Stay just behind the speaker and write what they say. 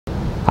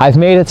I've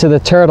made it to the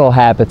turtle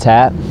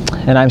habitat,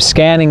 and I'm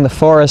scanning the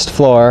forest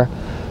floor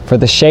for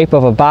the shape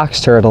of a box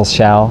turtle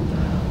shell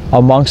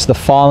amongst the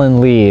fallen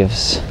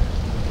leaves.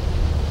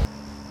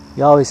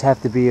 You always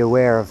have to be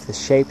aware of the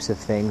shapes of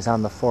things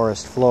on the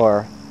forest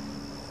floor.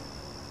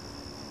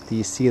 Do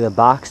you see the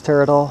box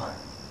turtle?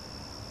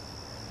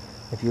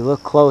 If you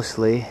look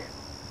closely,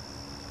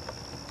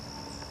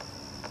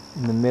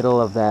 in the middle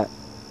of that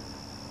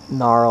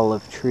gnarl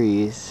of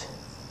trees,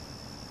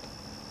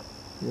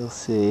 you'll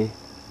see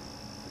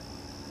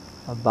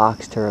a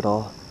box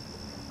turtle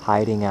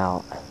hiding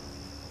out.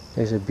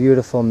 There's a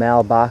beautiful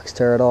male box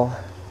turtle,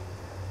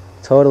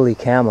 totally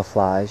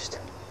camouflaged,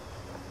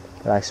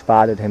 but I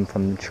spotted him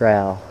from the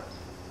trail.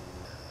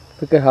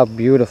 Look at how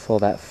beautiful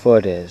that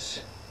foot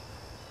is.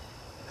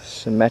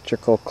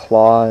 Symmetrical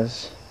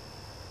claws.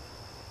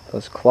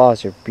 Those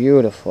claws are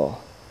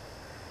beautiful.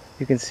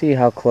 You can see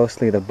how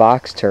closely the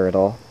box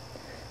turtle,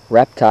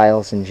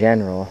 reptiles in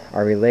general,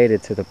 are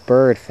related to the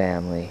bird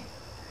family.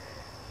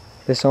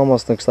 This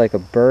almost looks like a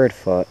bird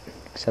foot,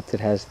 except it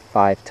has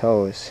 5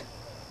 toes.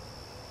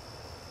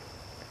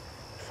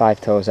 5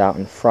 toes out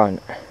in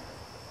front.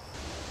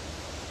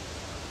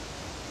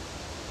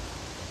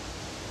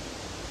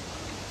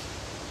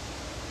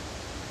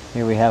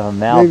 Here we have a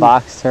male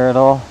box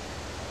turtle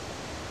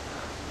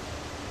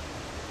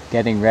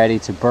getting ready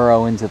to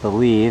burrow into the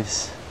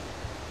leaves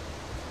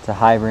to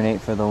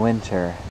hibernate for the winter.